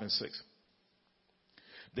 verse 5 and 6.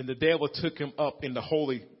 Then the devil took him up in the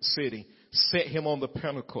holy city, set him on the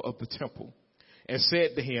pinnacle of the temple, and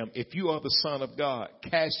said to him, if you are the Son of God,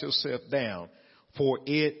 cast yourself down, for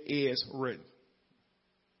it is written.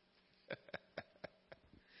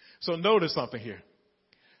 So notice something here.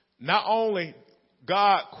 Not only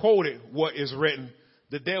God quoted what is written,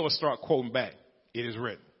 the devil start quoting back. It is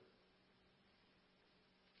written.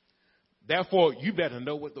 Therefore, you better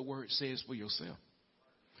know what the word says for yourself.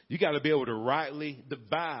 You got to be able to rightly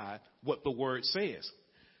divide what the word says.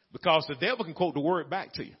 Because the devil can quote the word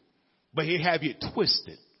back to you, but he'll have you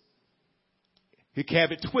twisted. He can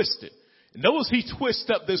have it twisted. Notice he twists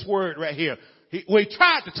up this word right here. He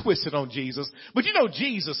tried to twist it on Jesus, but you know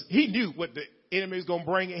Jesus, he knew what the enemy was going to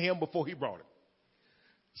bring at him before he brought it.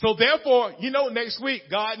 So therefore, next week,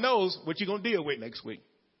 God knows what you're going to deal with next week.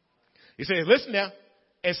 He says, listen now,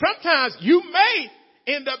 and sometimes you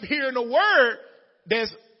may end up hearing a word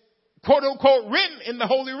that's quote unquote written in the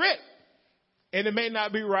Holy Writ, and it may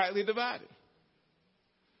not be rightly divided.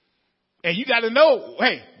 And you got to know,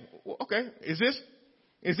 hey, okay, is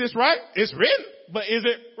this right? It's written, but is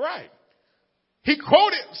it right? He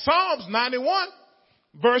quoted Psalms 91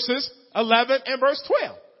 verses 11 and verse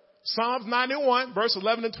 12. Psalms 91 verse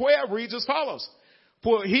 11 and 12 reads as follows.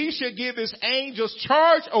 For he shall give his angels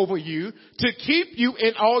charge over you to keep you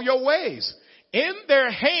in all your ways. In their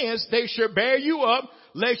hands they shall bear you up,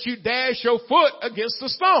 lest you dash your foot against a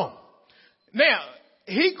stone. Now,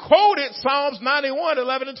 he quoted Psalms 91,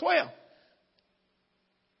 11 and 12.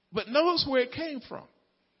 But notice where it came from.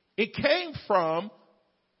 It came from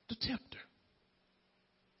the tempter.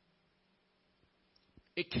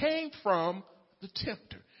 It came from the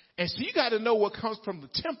tempter. And so you got to know what comes from the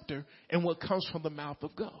tempter and what comes from the mouth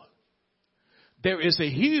of God. There is a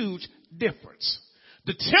huge difference.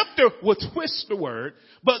 The tempter will twist the word,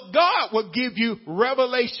 but God will give you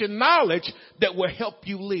revelation knowledge that will help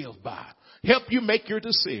you live by, help you make your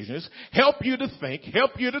decisions, help you to think,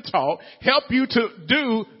 help you to talk, help you to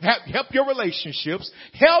do, help your relationships,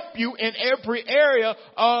 help you in every area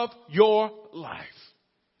of your life.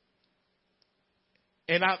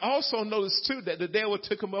 And I also noticed too that the devil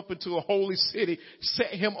took him up into a holy city, set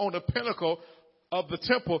him on the pinnacle of the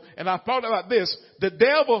temple. And I thought about this. The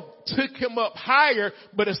devil took him up higher,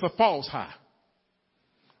 but it's a false high.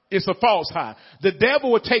 It's a false high. The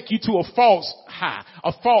devil will take you to a false high,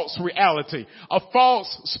 a false reality, a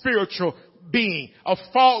false spiritual being, a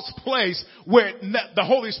false place where the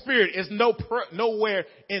Holy Spirit is nowhere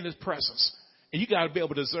in his presence. And you got to be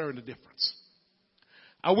able to discern the difference.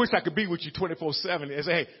 I wish I could be with you 24/7 and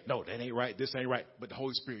say, hey, no, that ain't right. This ain't right. But the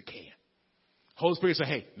Holy Spirit can. Holy Spirit say,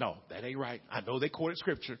 hey, no, that ain't right. I know they quoted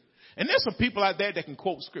scripture. And there's some people out there that can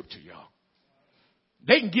quote scripture, y'all.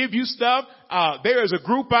 They can give you stuff. There is a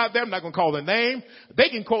group out there, I'm not going to call the name. They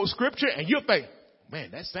can quote scripture and you'll think,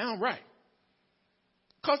 man, that sounds right.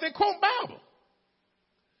 Because they quote Bible.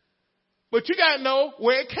 But you got to know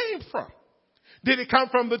where it came from. Did it come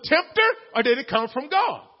from the tempter or did it come from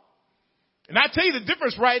God? And I tell you the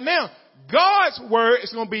difference right now. God's word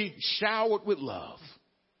is going to be showered with love.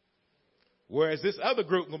 Whereas this other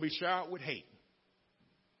group is going to be showered with hate.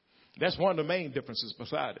 That's one of the main differences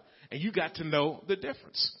beside it. And you got to know the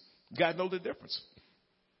difference. You got to know the difference.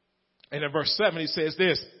 And in verse 7, he says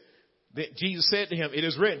this, that Jesus said to him, it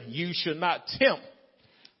is written, you should not tempt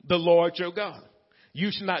the Lord your God. You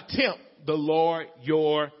should not tempt the Lord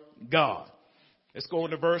your God. Let's go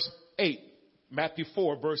into verse 8, Matthew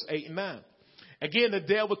 4, verse 8 and 9. Again, the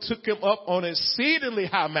devil took him up on an exceedingly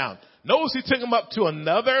high mountain. Notice he took him up to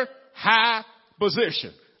another high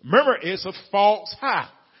position. Remember, it's a false high.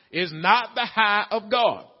 It's not the high of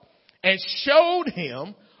God. And showed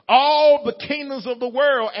him all the kingdoms of the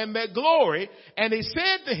world and their glory. And he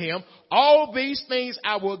said to him, all these things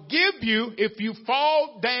I will give you if you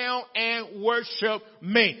fall down and worship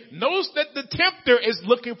me. Notice that the tempter is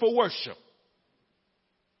looking for worship.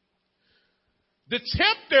 The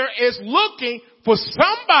tempter is looking for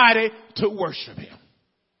somebody to worship him.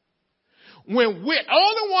 When the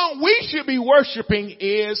only one we should be worshiping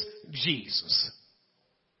is Jesus.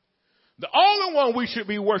 The only one we should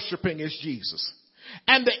be worshiping is Jesus.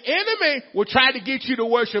 And the enemy will try to get you to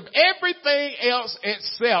worship everything else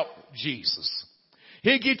except Jesus.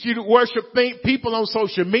 He'll get you to worship people on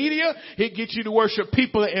social media. He'll get you to worship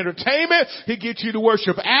people in entertainment. He'll get you to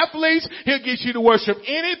worship athletes. He'll get you to worship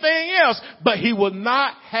anything else. But he will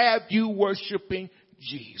not have you worshiping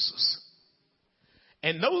Jesus.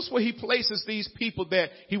 And notice where he places these people that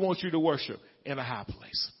he wants you to worship. In a high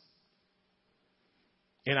place.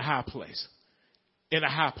 In a high place. In a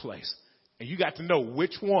high place. And you got to know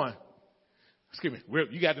which one. Excuse me.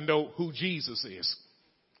 You got to know who Jesus is.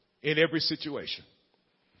 In every situation.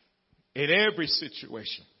 In every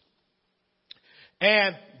situation.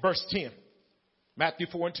 And verse 10. Matthew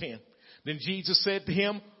 4 and 10. Then Jesus said to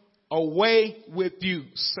him, away with you,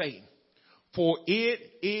 Satan. For it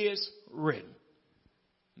is written.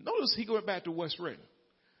 Notice he going back to what's written.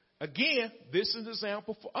 Again, this is an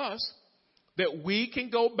example for us that we can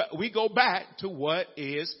go back to what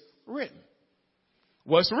is written.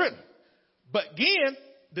 What's written. But again,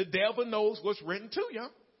 the devil knows what's written too, y'all.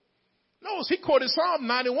 Notice he quoted Psalm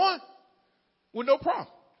 91 with no problem.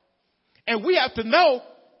 And we have to know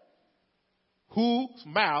whose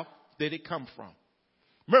mouth did it come from.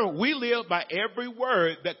 Remember, we live by every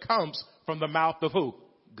word that comes from the mouth of who?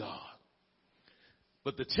 God.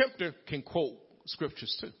 But the tempter can quote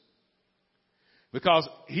scriptures too. Because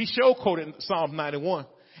he quoted Psalm 91.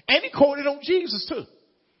 And he quoted on Jesus too.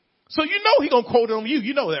 So you know he's going to quote it on you.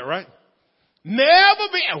 You know that, right? Never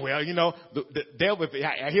be. Well, you know, the devil, if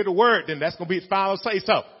I hear the word, then that's going to be his final say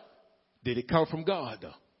so. Did it come from God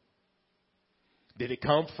though? Did it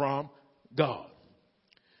come from God?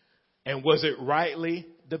 And was it rightly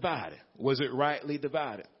divided? Was it rightly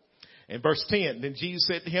divided? In verse 10, then Jesus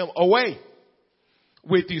said to him, away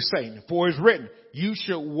with you, Satan, for it is written, you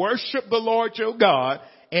shall worship the Lord your God,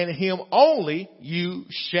 and him only you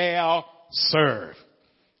shall serve.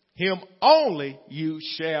 Him only you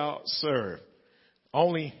shall serve.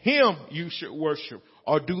 Only him you should worship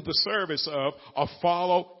or do the service of or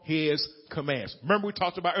follow his commands. Remember we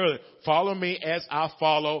talked about earlier, follow me as I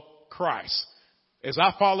follow Christ. As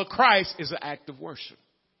I follow Christ is an act of worship.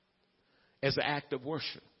 As an act of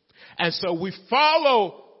worship. And so we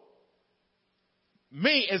follow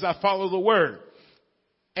me as I follow the word.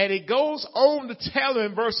 And it goes on to tell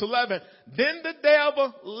him in verse 11, then the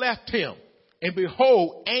devil left him. and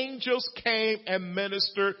behold, angels came and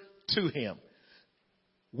ministered to him.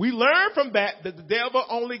 We learn from that the devil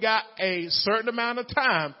only got a certain amount of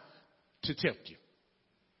time to tempt you.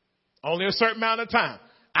 Only a certain amount of time.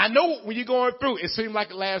 I know when you're going through, it seems like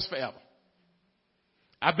it lasts forever.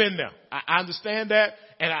 I've been there. I understand that,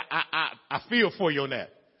 and I feel for you on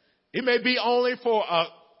that. It may be only for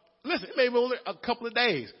it may be only a couple of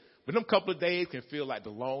days, but them couple of days can feel like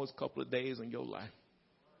the longest couple of days in your life.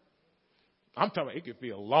 I'm talking about it can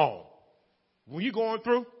feel long. When you're going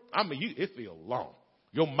through, it feels long.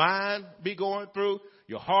 Your mind be going through,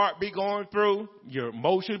 your heart be going through, your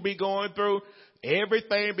emotions be going through,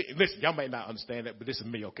 everything. Listen, y'all may not understand that, but this is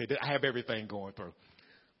me, okay? I have everything going through.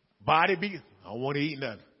 Body I don't want to eat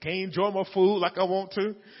nothing. Can't enjoy my food like I want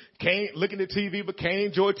to. Can't look at the TV, but can't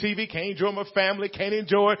enjoy TV. Can't enjoy my family. Can't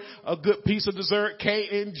enjoy a good piece of dessert.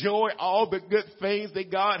 Can't enjoy all the good things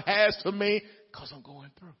that God has for me because I'm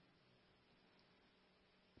going through.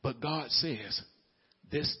 But God says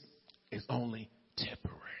this is only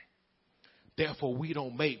temporary. Therefore, we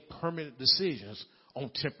don't make permanent decisions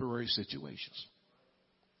on temporary situations.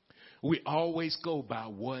 We always go by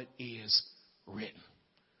what is written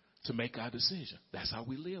to make our decision. That's how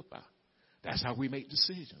we live by. That's how we make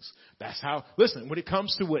decisions. That's how, listen, when it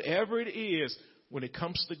comes to whatever it is, when it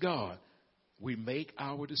comes to God, we make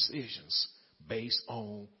our decisions based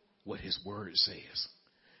on what his word says.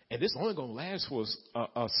 And this is only going to last for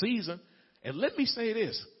a season. And let me say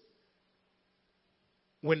this.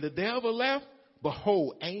 When the devil left,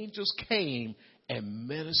 behold, angels came and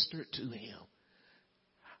ministered to him.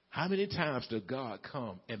 How many times did God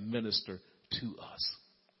come and minister to us?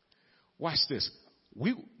 Watch this.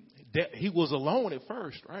 He was alone at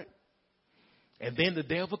first, right? And then the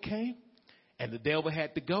devil came, and the devil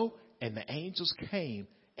had to go, and the angels came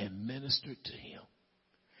and ministered to him.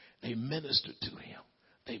 They ministered to him.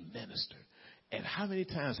 They ministered. And how many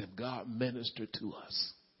times have God ministered to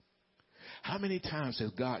us? How many times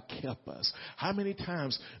has God kept us? How many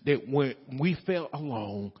times that when we felt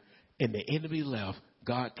alone and the enemy left,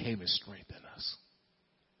 God came and strengthened us?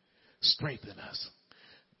 Strengthened us.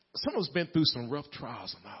 Some of us been through some rough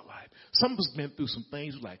trials in our life. Some of us been through some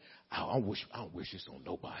things like, I don't wish this on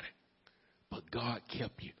nobody. But God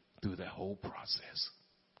kept you through that whole process.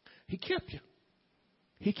 He kept you.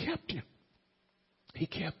 He kept you. He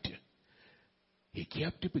kept you. He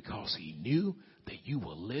kept you because he knew that you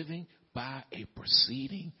were living by a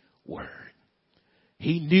preceding word.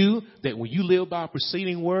 He knew that when you live by a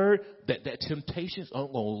preceding word, that temptations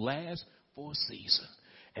aren't going to last for a season.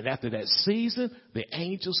 And after that season, the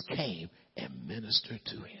angels came and ministered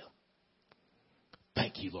to him.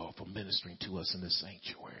 Thank you, Lord, for ministering to us in the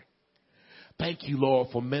sanctuary. Thank you, Lord,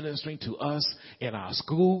 for ministering to us in our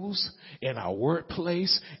schools, in our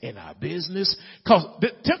workplace, in our business. Because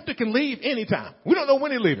the tempter can leave anytime. We don't know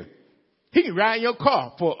when he's leaving. He can ride in your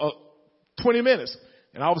car for 20 minutes,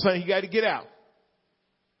 and all of a sudden he got to get out.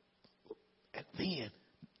 And then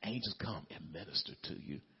angels come and minister to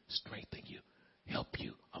you, strengthen you, help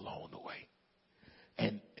you along the way.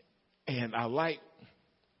 And I like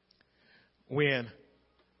when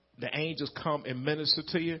the angels come and minister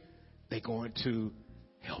to you, they're going to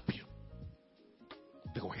help you.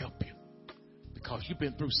 They're going to help you because you've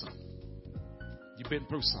been through something. You've been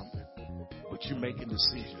through something, but you're making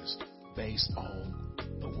decisions based on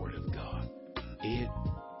the word of God. It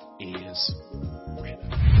is written.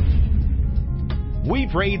 We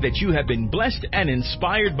pray that you have been blessed and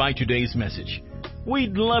inspired by today's message.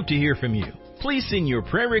 We'd love to hear from you. Please send your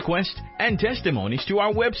prayer requests and testimonies to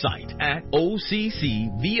our website at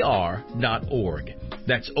occvr.org.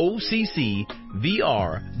 That's occvr.org.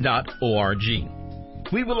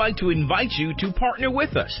 We would like to invite you to partner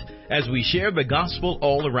with us as we share the gospel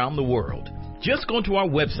all around the world. Just go to our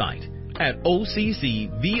website at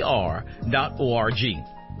occvr.org.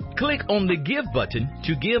 Click on the Give button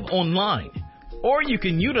to give online, or you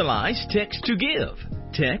can utilize Text to Give.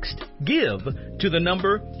 Text GIVE to the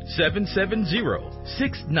number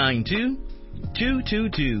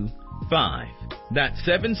 770-692-2225. That's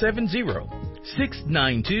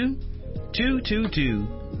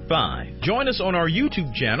 770-692-2225. Join us on our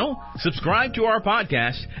YouTube channel, subscribe to our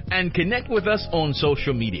podcast, and connect with us on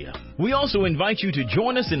social media. We also invite you to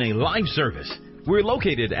join us in a live service. We're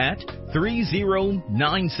located at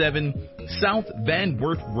 3097 South Van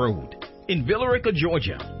Wert Road in Villarica,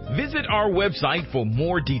 Georgia. Visit our website for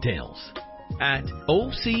more details at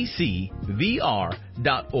occvr.org.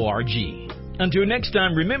 Until next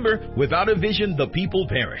time, remember, without a vision, the people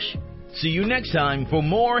perish. See you next time for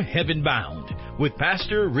more Heaven Bound with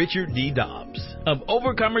Pastor Richard D. Dobbs of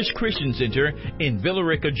Overcomers Christian Center in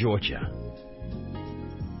Villarica, Georgia.